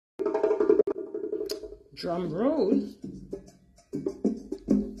drum roll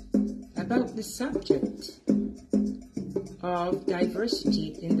about the subject of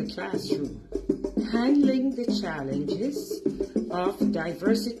diversity in the classroom, handling the challenges of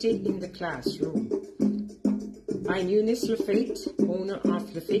diversity in the classroom. I'm Eunice Lafayette, owner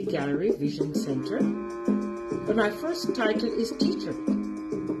of Lafayette Gallery Vision Center, but my first title is teacher.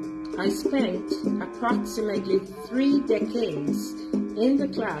 I spent approximately 3 decades in the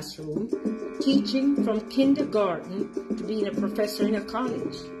classroom teaching from kindergarten to being a professor in a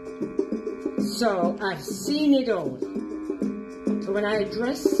college. So I've seen it all. So when I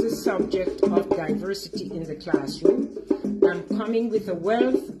address the subject of diversity in the classroom, I'm coming with a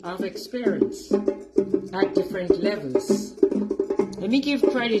wealth of experience at different levels. Let me give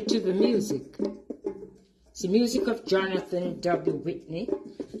credit to the music. It's the music of Jonathan W. Whitney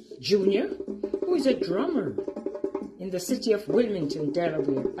Jr., who is a drummer in the city of Wilmington,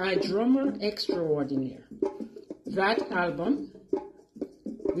 Delaware, a drummer extraordinaire. That album,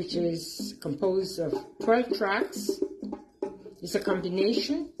 which is composed of 12 tracks, is a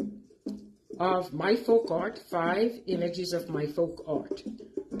combination of my folk art. 5 images of my folk art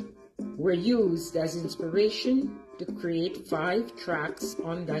were used as inspiration to create 5 tracks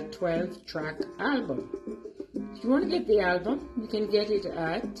on that 12-track album. If you want to get the album, you can get it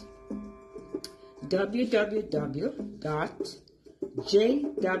at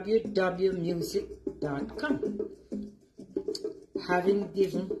www.jwwmusic.com. Having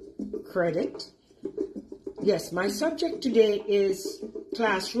given credit, yes, my subject today is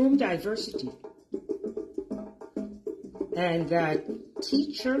classroom diversity, and that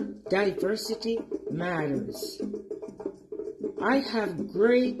teacher diversity matters. I have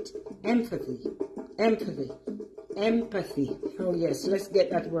great empathy. Oh yes, let's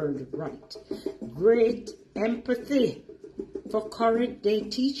get that word right. Great empathy for current day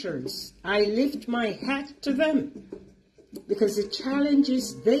teachers. I lift my hat to them because the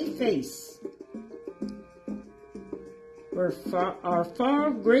challenges they face are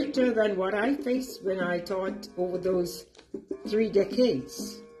far greater than what I faced when I taught over those 3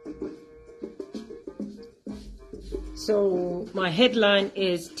 decades. So my headline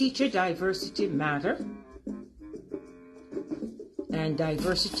is Teacher Diversity Matter, and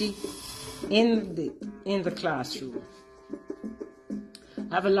diversity in the classroom.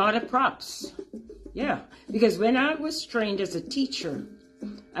 I have a lot of props. Yeah, because when I was trained as a teacher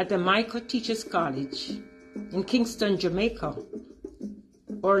at the Micah Teachers College in Kingston, Jamaica,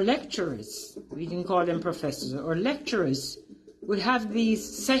 or lecturers, we didn't call them professors, or lecturers would have these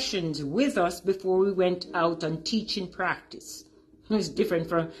sessions with us before we went out on teaching practice. It was different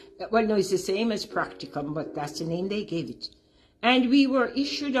from, well, no, it's the same as practicum, but that's the name they gave it. And we were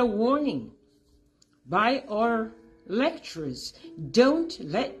issued a warning by our lecturers: don't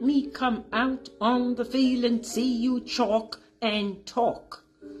let me come out on the field and see you chalk and talk.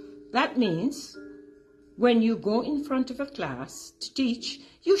 That means when you go in front of a class to teach,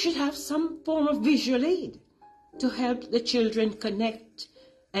 you should have some form of visual aid to help the children connect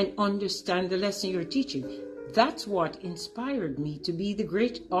and understand the lesson you're teaching. That's what inspired me to be the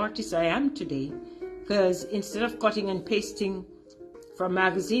great artist I am today, because instead of cutting and pasting from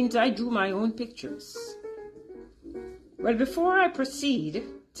magazines, I drew my own pictures. Well, before I proceed,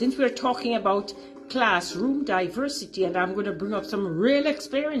 since we're talking about classroom diversity and I'm going to bring up some real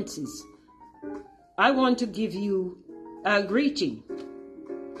experiences, I want to give you a greeting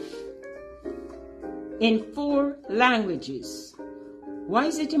in 4 languages. Why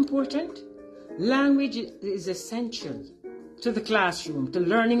is it important? Language is essential to the classroom, to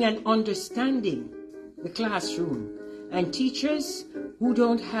learning and understanding the classroom. And teachers who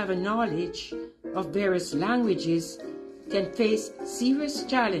don't have a knowledge of various languages can face serious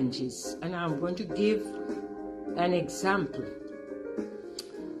challenges. And I'm going to give an example.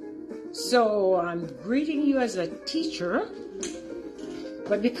 So I'm greeting you as a teacher,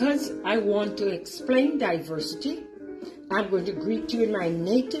 but because I want to explain diversity, I'm going to greet you in my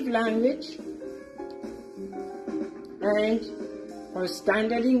native language and or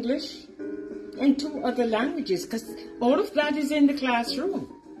standard English and 2 other languages, because all of that is in the classroom.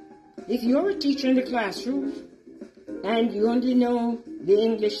 If you're a teacher in the classroom and you only know the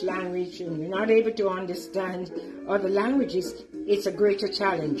English language and you're not able to understand other languages, it's a greater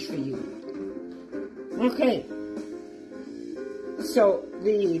challenge for you. Okay. So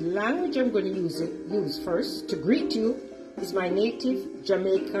the language I'm going to use first to greet you is my native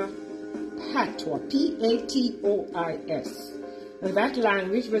Jamaica Patois, P-A-T-O-I-S. And that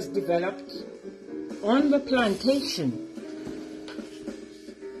language was developed on the plantation.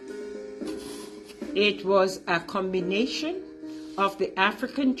 It was a combination of the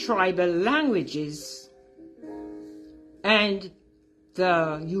African tribal languages and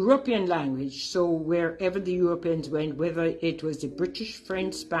the European language, so wherever the Europeans went, whether it was the British,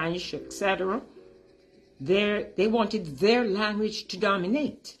 French, Spanish, etc., they wanted their language to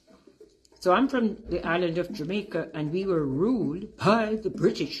dominate. So I'm from the island of Jamaica, and we were ruled by the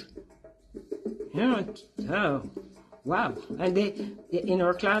British. Oh, wow. And in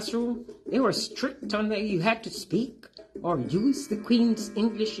our classroom, they were strict on that. You had to speak or use the Queen's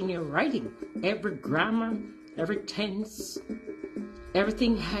English in your writing. Every grammar, every tense,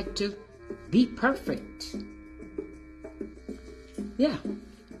 everything had to be perfect. Yeah.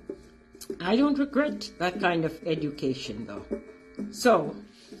 I don't regret that kind of education, though. So,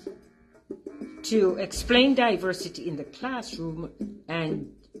 to explain diversity in the classroom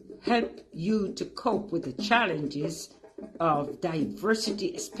and help you to cope with the challenges of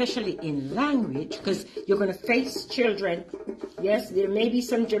diversity, especially in language, because you're going to face children. Yes, there may be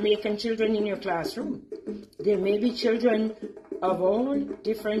some Jamaican children in your classroom. There may be children of all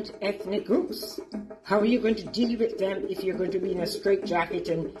different ethnic groups. How are you going to deal with them if you're going to be in a straitjacket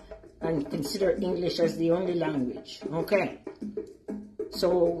and consider English as the only language? Okay.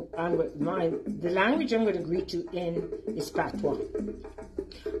 So the language I'm going to greet you in is Patois.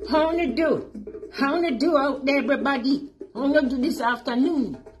 How you do? How you do out there, everybody? How you do this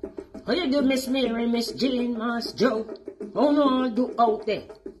afternoon? How you do, Miss Mary, Miss Jane, Mass Joe? How you all do out there?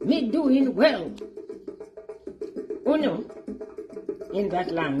 Me doing well. Oh no, in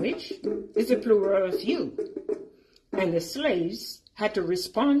that language is a plural of you. And the slaves had to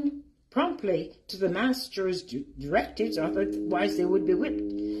respond promptly to the master's directives, otherwise they would be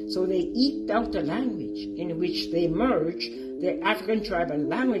whipped. So they eked out a language in which they merged the African tribal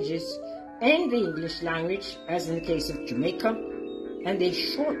languages and the English language, as in the case of Jamaica, and they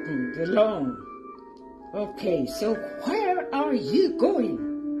shortened the long. Okay, so where are you going?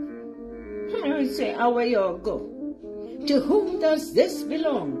 I say, how will you go? To whom does this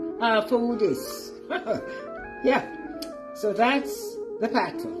belong? Our food is. Yeah, so that's the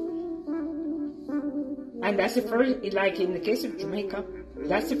pattern. And that's the first, like in the case of Jamaica,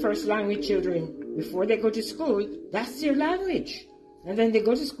 that's the first language children, before they go to school, that's their language. And then they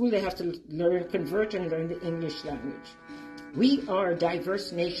go to school, they have to convert and learn the English language. We are a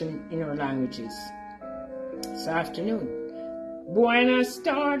diverse nation in our languages. This afternoon. Buenas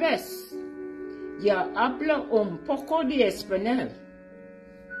tardes. Yo hablo un poco de español.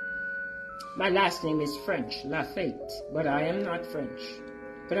 My last name is French, Lafayette, but I am not French.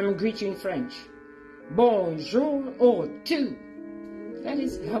 But I'm greeting in French. Bonjour aux tous. That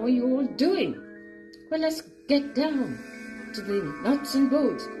is, how are you all doing? Well, let's get down to the nuts and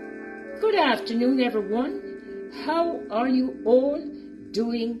bolts. Good afternoon, everyone. How are you all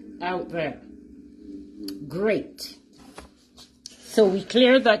doing out there? Great. So we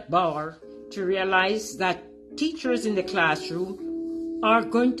cleared that bar to realize that teachers in the classroom are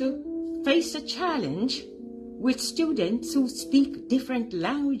going to face a challenge with students who speak different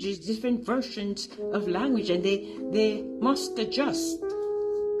languages, different versions of language, and they must adjust.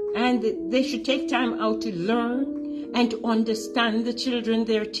 And they should take time out to learn and to understand the children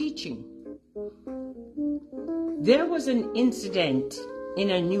they're teaching. There was an incident in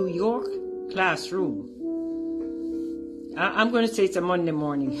a New York classroom. I'm going to say it's a Monday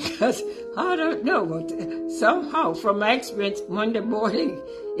morning because I don't know, but somehow from my experience, Monday morning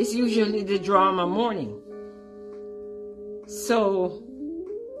is usually the drama morning. So,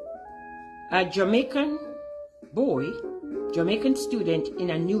 a Jamaican student in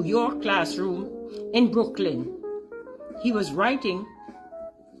a New York classroom in Brooklyn, he was writing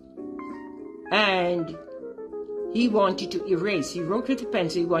and he wanted to erase. He wrote with a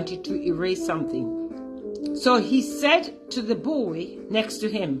pencil, he wanted to erase something. So he said to the boy next to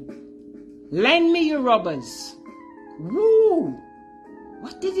him, "Lend me your rubbers." Woo!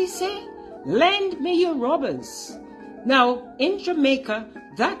 What did he say? Lend me your rubbers. Now, in Jamaica,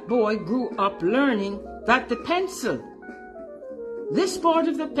 that boy grew up learning that the pencil, this part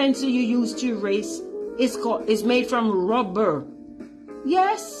of the pencil you use to erase, is made from rubber.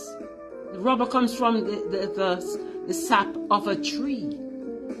 Yes, the rubber comes from the sap of a tree.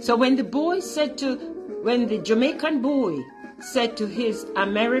 So when the Jamaican boy said to his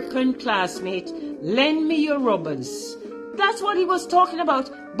American classmate, "Lend me your rubbers," that's what he was talking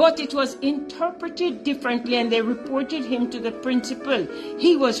about. But it was interpreted differently, and they reported him to the principal.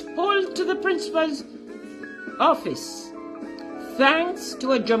 He was pulled to the principal's office. Thanks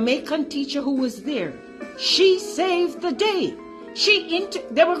to a Jamaican teacher who was there, she saved the day.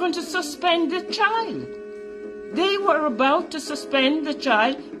 They were going to suspend the child. They were about to suspend the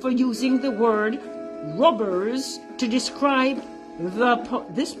child for using the word rubbers to describe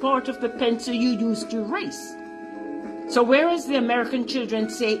this part of the pencil you use to erase. So whereas the American children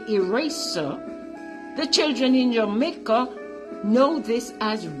say eraser, the children in Jamaica know this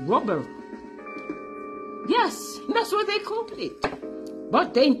as rubber. Yes, that's what they call it.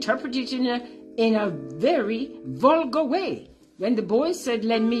 But they interpret it in a very vulgar way. When the boy said,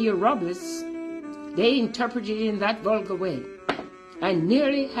 "Lend me your rubbers," they interpreted it in that vulgar way. And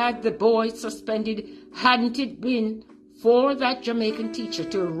nearly had the boy suspended, hadn't it been for that Jamaican teacher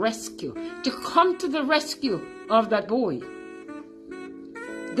to come to the rescue of that boy.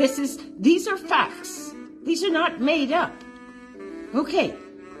 These are facts. These are not made up. Okay.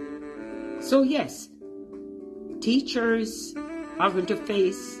 So yes, teachers are going to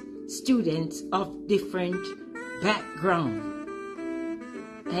face students of different background.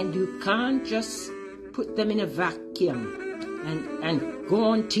 And you can't just put them in a vacuum and go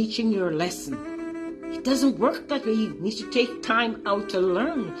on teaching your lesson. It doesn't work that way. You need to take time out to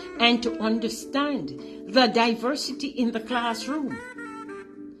learn and to understand the diversity in the classroom.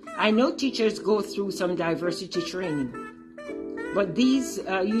 I know teachers go through some diversity training, but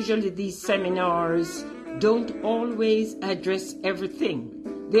usually these seminars don't always address everything.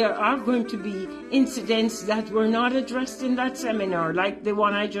 There are going to be incidents that were not addressed in that seminar, like the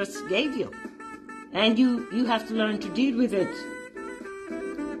one I just gave you. And you have to learn to deal with it.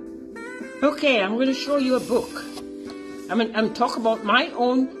 Okay, I'm going to show you a book. I'm talking about my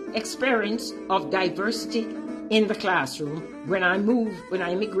own experience of diversity in the classroom when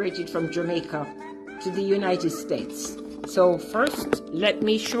I immigrated from Jamaica to the United States. So first, let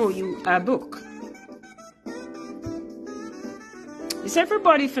me show you a book. Is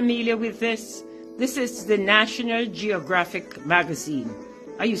everybody familiar with this? This is the National Geographic magazine.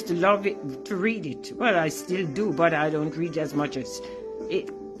 I used to love it, to read it. Well, I still do, but I don't read as much as it.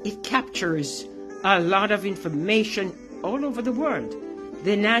 It captures a lot of information all over the world.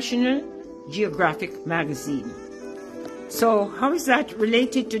 The National Geographic magazine. So how is that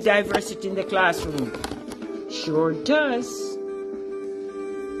related to diversity in the classroom? Sure does.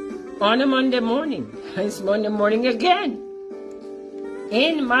 On a Monday morning, it's Monday morning again.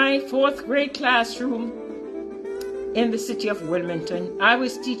 In my 4th grade classroom in the city of Wilmington, I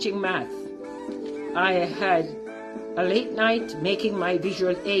was teaching math. I had a late night making my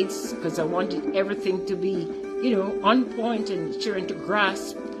visual aids because I wanted everything to be, on point and trying to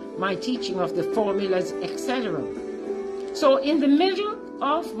grasp my teaching of the formulas, etc. So in the middle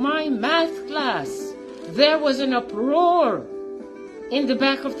of my math class, there was an uproar in the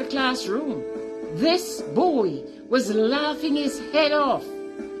back of the classroom. This boy was laughing his head off.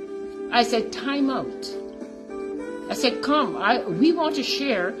 I said, "Time out." I said, "Come, we want to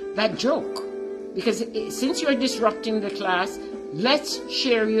share that joke. Because since you're disrupting the class, let's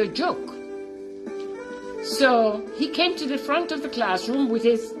share your joke." So he came to the front of the classroom with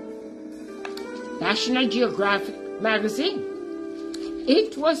his National Geographic magazine.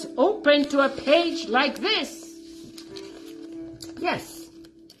 It was open to a page like this. Yes.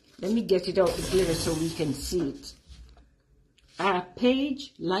 Let me get it out the glitter so we can see it. A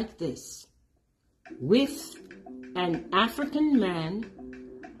page like this, with an African man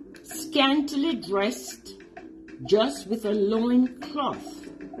scantily dressed, just with a loin cloth.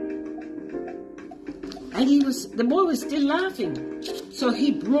 And the boy was still laughing. So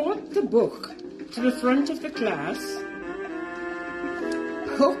he brought the book to the front of the class,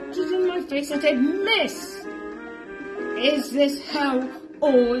 poked it in my face and said, "Miss, is this how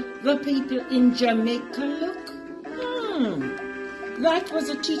all the people in Jamaica look?" That was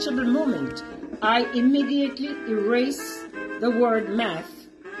a teachable moment. I immediately erased the word math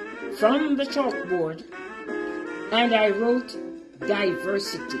from the chalkboard and I wrote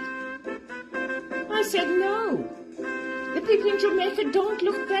diversity. I said, "No, the people in Jamaica don't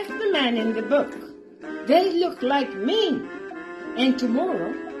look like the man in the book. They look like me. And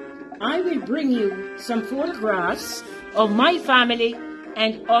tomorrow I will bring you some photographs of my family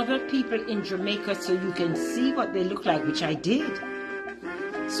and other people in Jamaica so you can see what they look like," which I did.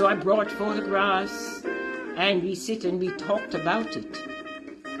 So I brought photographs and we sit and we talked about it.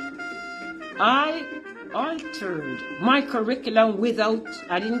 I altered my curriculum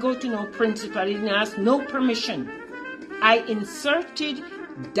I didn't go to no principal, I didn't ask no permission. I inserted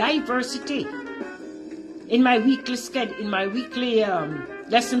diversity in my weekly schedule, in my weekly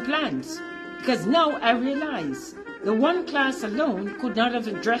lesson plans. Because now I realize the one class alone could not have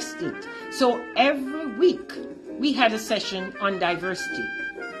addressed it. So every week we had a session on diversity.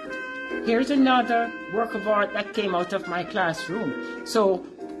 Here's another work of art that came out of my classroom. So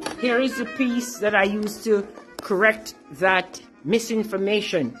here is the piece that I used to correct that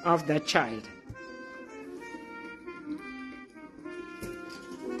misinformation of that child.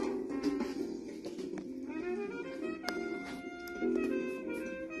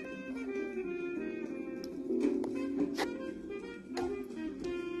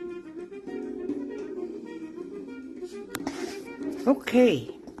 Okay.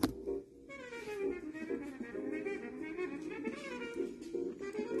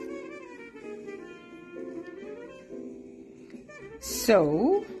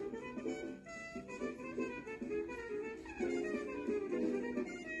 So,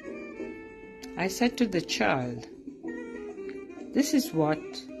 I said to the child, this is what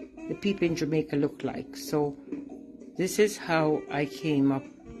the people in Jamaica look like. So, this is how I came up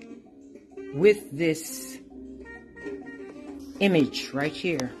with this image right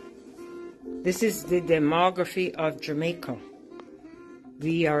here. This is the demography of Jamaica.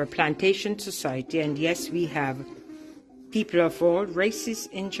 We are a plantation society, and yes, we have people of all races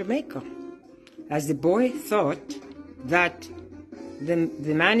in Jamaica. As the boy thought that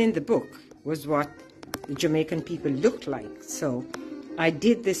the man in the book was what the Jamaican people looked like. So I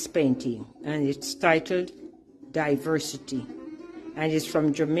did this painting, and it's titled Diversity. And it's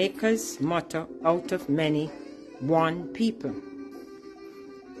from Jamaica's motto, out of many, one people.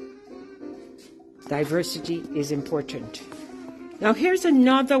 Diversity is important. Now here's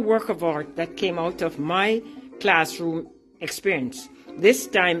another work of art that came out of my classroom experience. This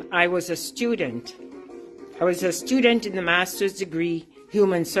time I was a student. I was a student in the master's degree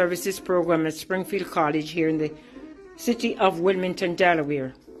Human Services program at Springfield College here in the city of Wilmington,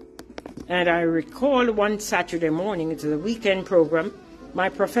 Delaware. And I recall one Saturday morning, it's a weekend program, my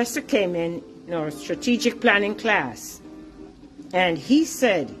professor came in our strategic planning class, and he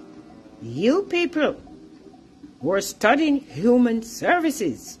said, you people who are studying human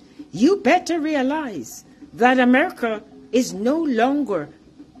services, you better realize that America is no longer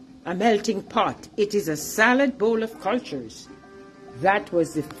a melting pot. It is a salad bowl of cultures. That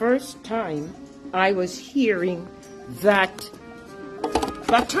was the first time I was hearing that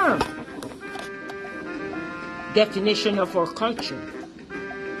term, definition of our culture.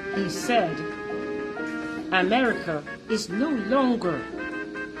 He said, America is no longer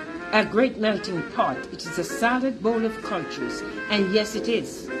a great melting pot. It is a salad bowl of cultures. And yes, it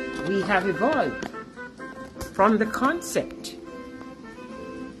is. We have evolved from the concept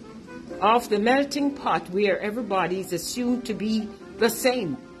of the melting pot where everybody is assumed to be the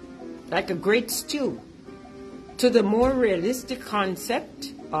same, like a great stew, to the more realistic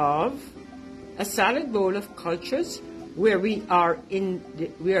concept of a salad bowl of cultures where we are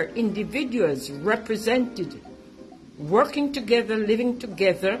individuals represented, working together, living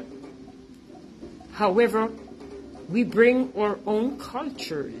together. However, we bring our own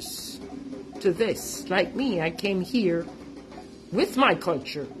cultures to this. Like me, I came here with my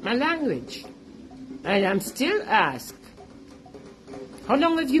culture, my language. And I'm still asked, how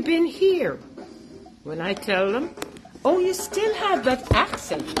long have you been here? When I tell them, oh, you still have that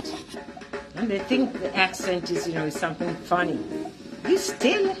accent. And they think the accent is, something funny. You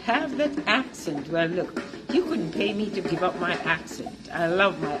still have that accent. Well, look, you couldn't pay me to give up my accent. I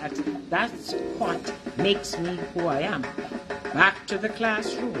love my accent. That's what makes me who I am. Back to the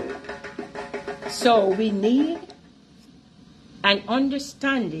classroom. So we need an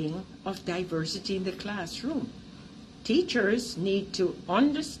understanding of diversity in the classroom. Teachers need to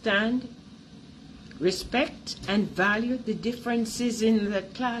understand, respect, and value the differences in the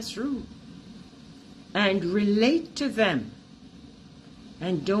classroom and relate to them.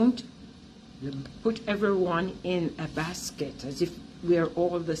 And don't put everyone in a basket as if we're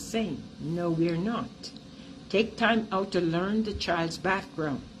all the same. No, we're not. Take time out to learn the child's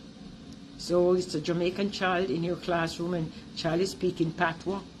background. So it's a Jamaican child in your classroom and child is speaking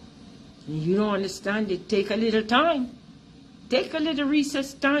patois. And you don't understand it. Take a little time. Take a little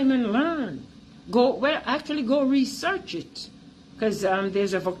recess time and learn. Go research it. Because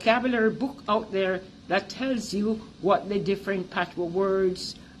there's a vocabulary book out there that tells you what the different patois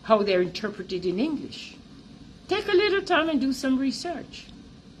words, how they're interpreted in English. Take a little time and do some research.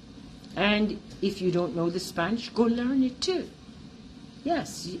 And if you don't know the Spanish, go learn it too.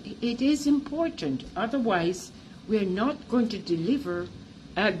 Yes, it is important. Otherwise, we're not going to deliver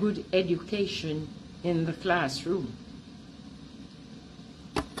a good education in the classroom.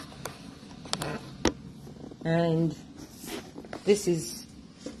 And this is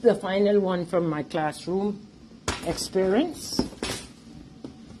the final one from my classroom experience.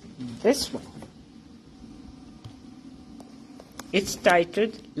 This one. It's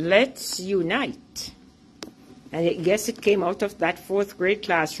titled, Let's Unite. And I guess it came out of that 4th grade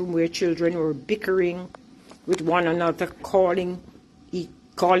classroom where children were bickering with one another, calling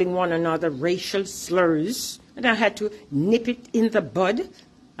one another racial slurs. And I had to nip it in the bud.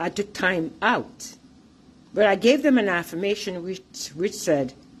 I had to time out. But I gave them an affirmation which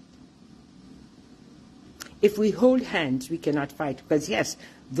said, if we hold hands, we cannot fight. Because yes,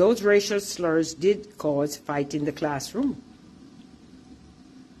 those racial slurs did cause fight in the classroom.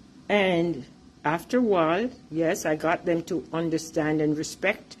 And after a while, yes, I got them to understand and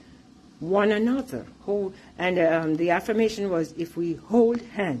respect one another. The affirmation was, if we hold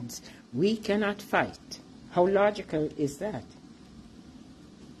hands, we cannot fight. How logical is that?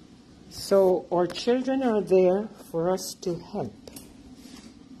 So our children are there for us to help.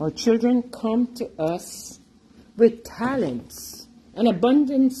 Our children come to us with talents, an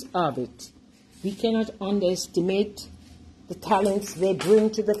abundance of it. We cannot underestimate the talents they bring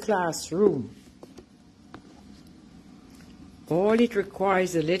to the classroom. All it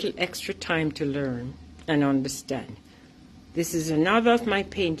requires a little extra time to learn and understand. This is another of my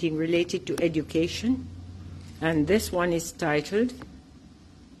painting related to education, and this one is titled,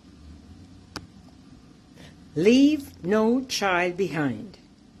 Leave No Child Behind,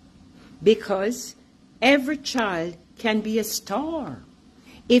 because every child can be a star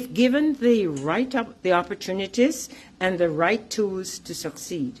if given the opportunities and the right tools to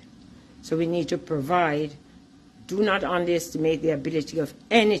succeed. So we need to provide. Do not underestimate the ability of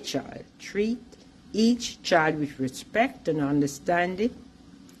any child. Treat each child with respect and understanding.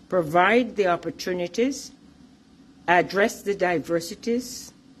 Provide the opportunities. Address the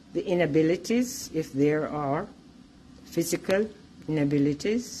diversities, the inabilities, if there are physical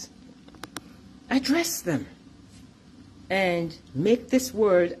inabilities. Address them and make this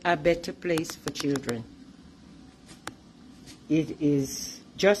world a better place for children. It is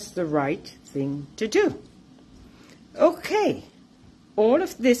just the right thing to do. Okay, all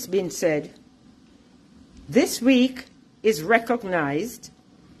of this being said, this week is recognized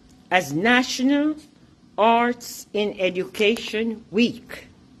as National Arts in Education Week.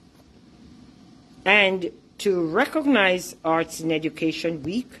 And to recognize Arts in Education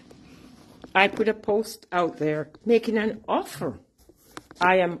Week, I put a post out there making an offer.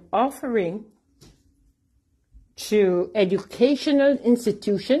 I am offering to educational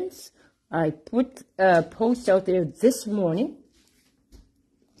institutions. I put a post out there this morning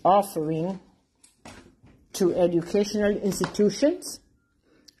offering to educational institutions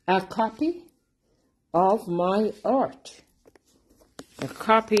a copy of my art, a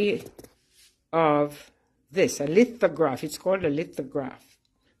copy of this, a lithograph. It's called a lithograph.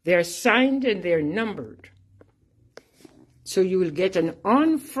 They're signed and they're numbered. So you will get an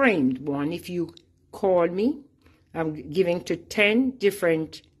unframed one if you call me. I'm giving to 10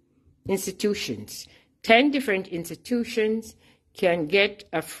 different institutions. 10 different institutions can get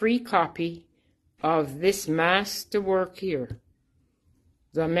a free copy of this masterwork here,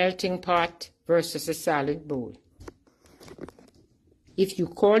 The Melting Pot versus a Salad Bowl. If you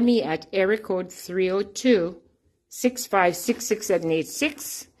call me at area code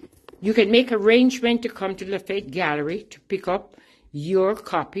 302-656-6786, you can make arrangement to come to Lafayette Gallery to pick up your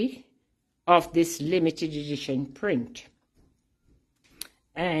copy of this limited edition print.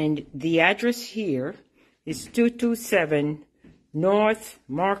 And the address here is 227 North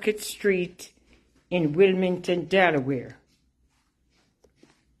Market Street in Wilmington, Delaware.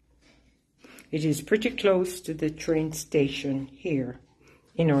 It is pretty close to the train station here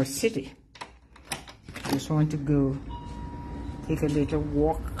in our city. Just want to go take a little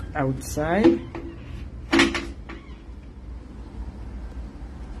walk outside.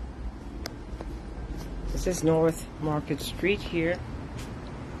 This is North Market Street here.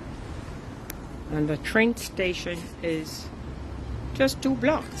 And the train station is just 2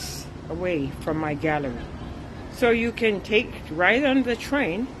 blocks away from my gallery. So you can ride on the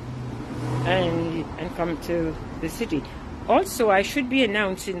train and come to the city. Also, I should be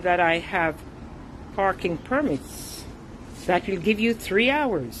announcing that I have parking permits that will give you 3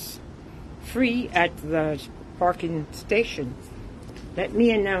 hours free at the parking station. Let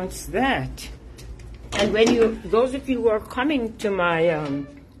me announce that. And when those of you who are coming to my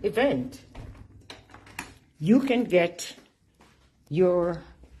event, you can get your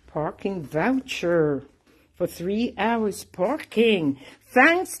parking voucher for 3 hours parking,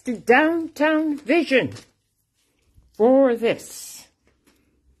 thanks to Downtown Vision for this.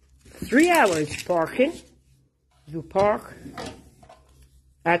 3 hours parking. You park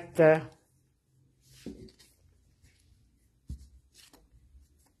at the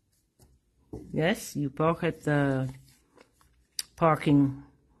parking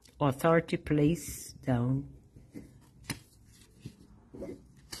authority place down.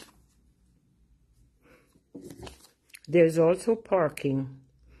 There's also parking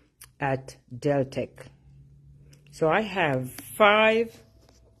at Deltec. So I have 5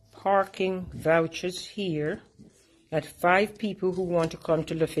 parking vouchers here at 5 people who want to come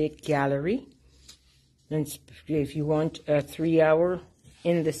to Lafayette Gallery. And if you want a 3 hour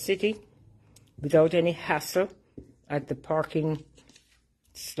in the city without any hassle at the parking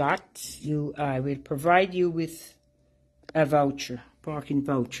slots, I will provide you with a voucher, parking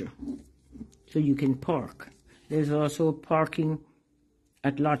voucher, so you can park. There's also parking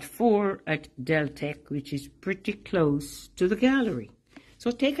at lot 4 at Deltec, which is pretty close to the gallery.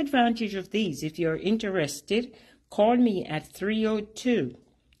 So take advantage of these. If you're interested, call me at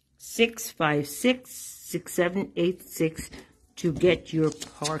 302-656-6786 to get your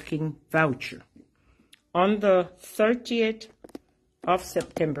parking voucher. On the 30th of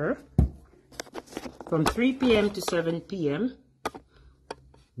September, from 3 p.m. to 7 p.m.,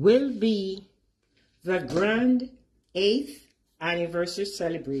 will be the grand 8th anniversary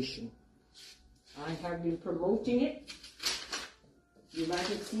celebration. I have been promoting it. You might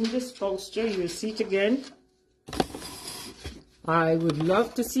have seen this poster. You'll see it again. I would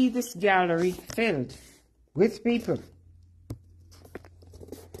love to see this gallery filled with people.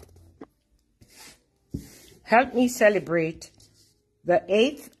 Help me celebrate the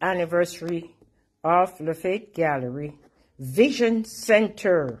 8th anniversary of Lafayette Gallery Vision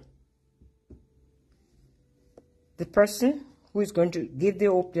Center. The person who is going to give the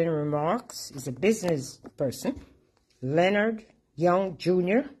opening remarks is a business person, Leonard Young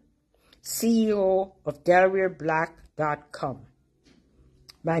Jr., CEO of DelawareBlack.com.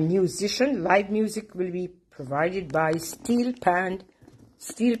 My musician, live music will be provided by steel pan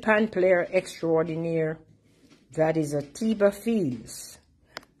player extraordinaire, that is Atiba Fields.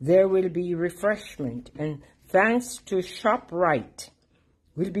 There will be refreshment, and thanks to ShopRite,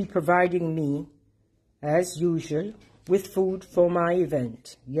 will be providing me, as usual, with food for my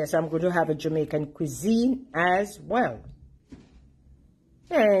event. Yes, I'm going to have a Jamaican cuisine as well.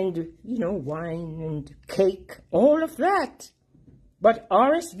 And, you know, wine and cake, all of that. But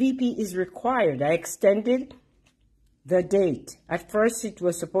RSVP is required. I extended the date. At first, it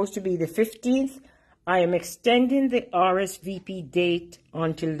was supposed to be the 15th. I am extending the RSVP date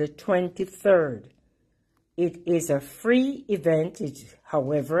until the 23rd. It is a free event.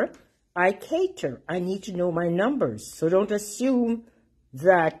 However, I cater. I need to know my numbers. So don't assume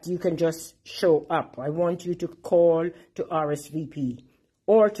that you can just show up. I want you to call to RSVP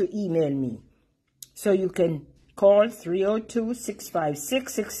or to email me. So you can call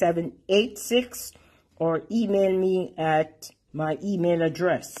 302-656-6786 or email me at my email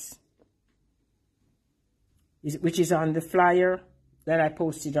address, which is on the flyer that I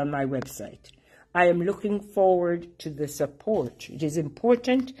posted on my website. I am looking forward to the support. It is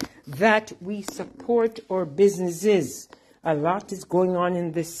important that we support our businesses. A lot is going on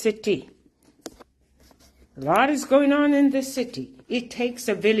in the city. A lot is going on in the city. It takes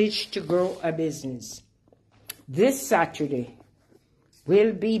a village to grow a business. This Saturday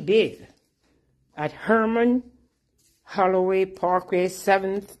will be big at Herman Holloway Parkway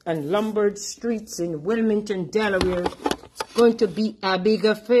 7th and Lombard Streets in Wilmington, Delaware. It's going to be a big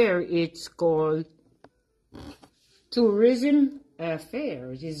affair. It's called Tourism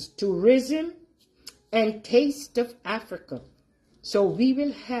Affair. It is Tourism and Taste of Africa. So we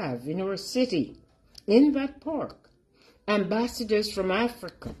will have in our city, in that park, ambassadors from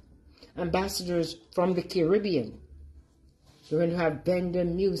Africa, ambassadors from the Caribbean. We're going to have band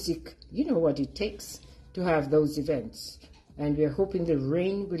and music. You know what it takes to have those events. And we're hoping the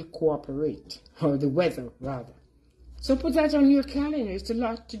rain will cooperate, or the weather, rather. So put that on your calendar. It's a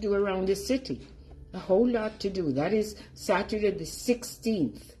lot to do around the city. A whole lot to do. That is Saturday the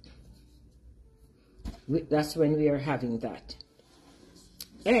 16th. That's when we are having that.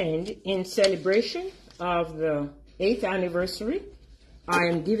 And in celebration of the 8th anniversary, I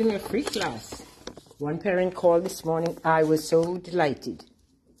am giving a free class. One parent called this morning. I was so delighted.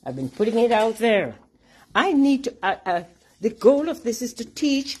 I've been putting it out there. I need to, the goal of this is to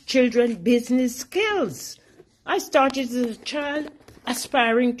teach children business skills. I started as a child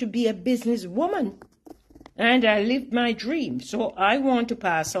aspiring to be a businesswoman, and I lived my dream. So I want to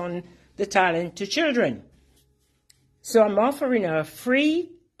pass on the talent to children. So I'm offering a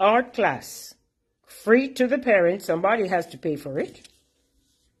free art class, free to the parents. Somebody has to pay for it.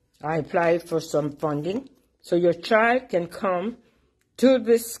 I applied for some funding, so your child can come to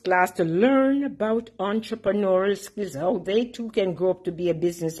this class to learn about entrepreneurial skills, how they too can grow up to be a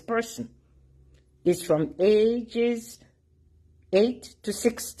business person. It's from ages 8 to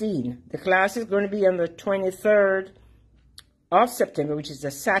 16. The class is going to be on the 23rd of September, which is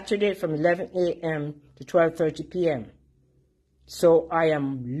a Saturday from 11 a.m. to 12:30 p.m. So I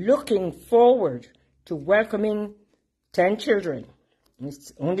am looking forward to welcoming 10 children.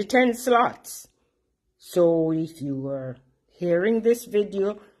 It's only 10 slots. So if you are hearing this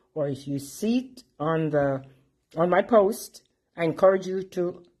video, or if you see it on my post, I encourage you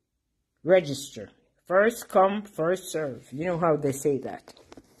to register. First come, first serve. You know how they say that.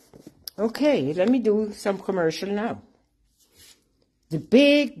 Okay, let me do some commercial now. The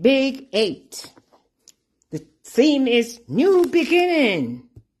Big, Big 8. The theme is New Beginning.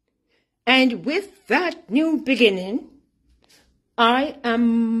 And with that new beginning, I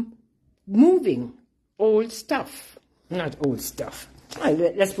am moving old stuff. Not old stuff.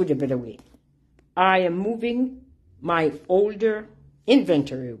 Let's put it a better way. I am moving my older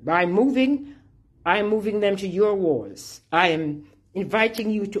inventory. By moving, I am moving them to your walls. I am inviting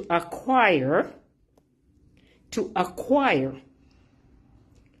you to acquire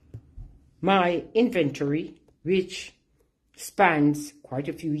my inventory, which spans quite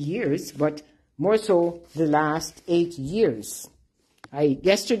a few years, but more so the last 8 years.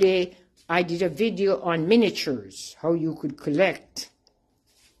 Yesterday, I did a video on miniatures, how you could collect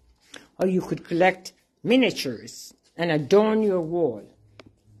miniatures and adorn your wall.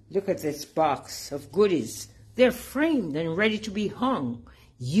 Look at this box of goodies. They're framed and ready to be hung.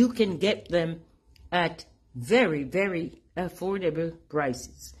 You can get them at very, very affordable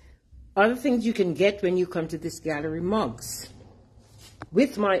prices. Other things you can get when you come to this gallery: mugs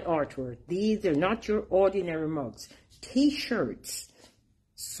with my artwork. These are not your ordinary mugs. T-shirts,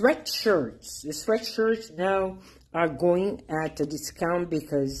 sweatshirts. The sweatshirts now are going at a discount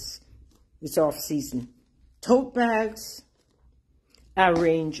because it's off season. Tote bags, a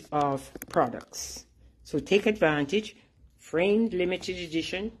range of products. So take advantage. Framed limited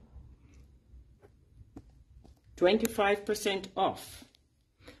edition, 25% off.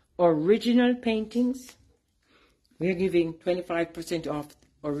 Original paintings, we're giving 25% off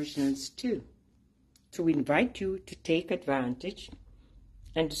originals too. So we invite you to take advantage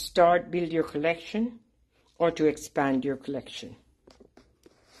and to start build your collection or to expand your collection.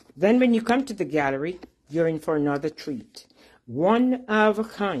 Then when you come to the gallery, you're in for another treat. One of a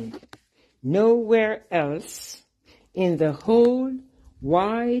kind. Nowhere else in the whole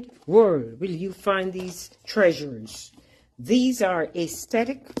wide world will you find these treasures. These are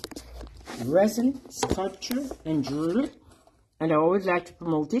aesthetic resin sculpture and jewelry, and I always like to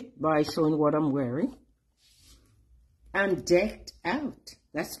promote it by showing what I'm wearing. I'm decked out.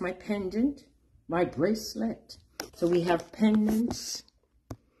 That's my pendant, my bracelet. So we have pendants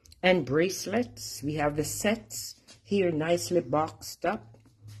and bracelets. We have the sets here nicely boxed up.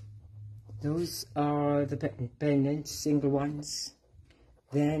 Those are the pendants, single ones.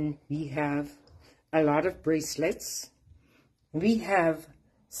 Then we have a lot of bracelets. We have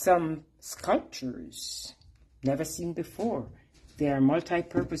some sculptures never seen before. They are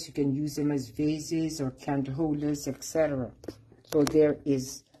multi-purpose. You can use them as vases or candle holders, etc. So there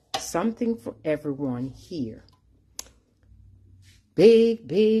is something for everyone here. Big,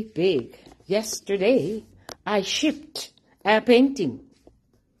 big, big. Yesterday, I shipped a painting.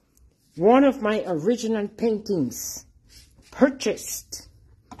 One of my original paintings purchased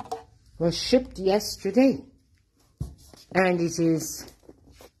was shipped yesterday. And it is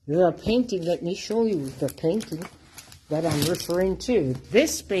the painting. Let me show you the painting that I'm referring to.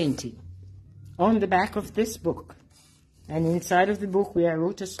 This painting on the back of this book. And inside of the book where I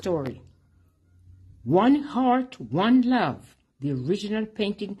wrote a story. One Heart, One Love. The original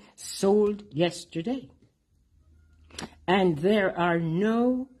painting sold yesterday. And there are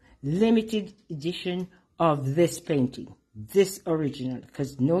no limited edition of this painting. This original.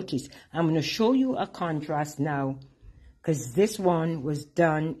 Because notice, I'm going to show you a contrast now. Because this one was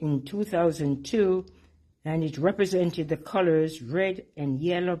done in 2002, and it represented the colors red and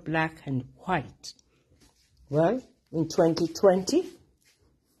yellow, black and white. Well, in 2020,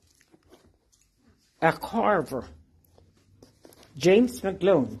 a carver, James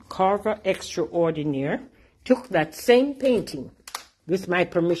McGlone, carver extraordinaire, took that same painting with my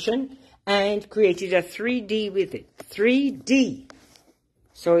permission and created a 3D with it. 3D.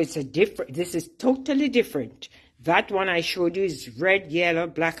 So it's a different, this is totally different. That one I showed you is red, yellow,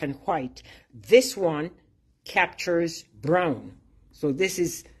 black, and white. This one captures brown. So this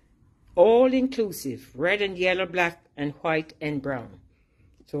is all-inclusive, red and yellow, black and white and brown.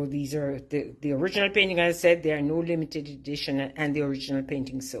 So these are the original painting. As I said, there are no limited edition and the original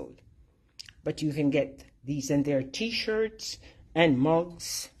painting sold. But you can get these, and there are T-shirts and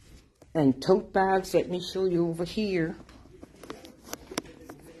mugs and tote bags. Let me show you over here.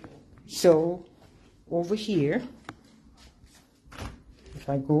 So over here, if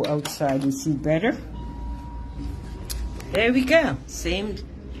I go outside, you see better. There we go. Same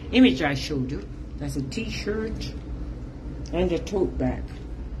image I showed you. That's a T-shirt and a tote bag.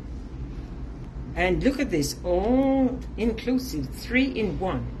 And look at this, all inclusive,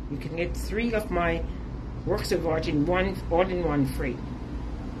 3-in-1. You can get 3 of my works of art in one, all in one frame.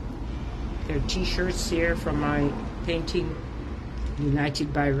 There are T-shirts here from my painting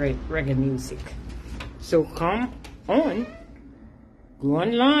United by Reggae Music. So come on, go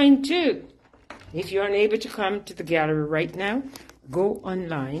online too. If you're unable to come to the gallery right now, go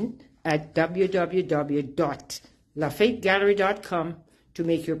online at www.lafaitegallery.com to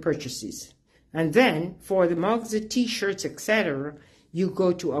make your purchases. And then for the mugs, the t-shirts, etc., you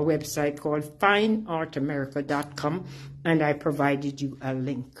go to a website called fineartamerica.com, and I provided you a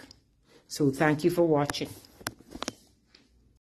link. So thank you for watching.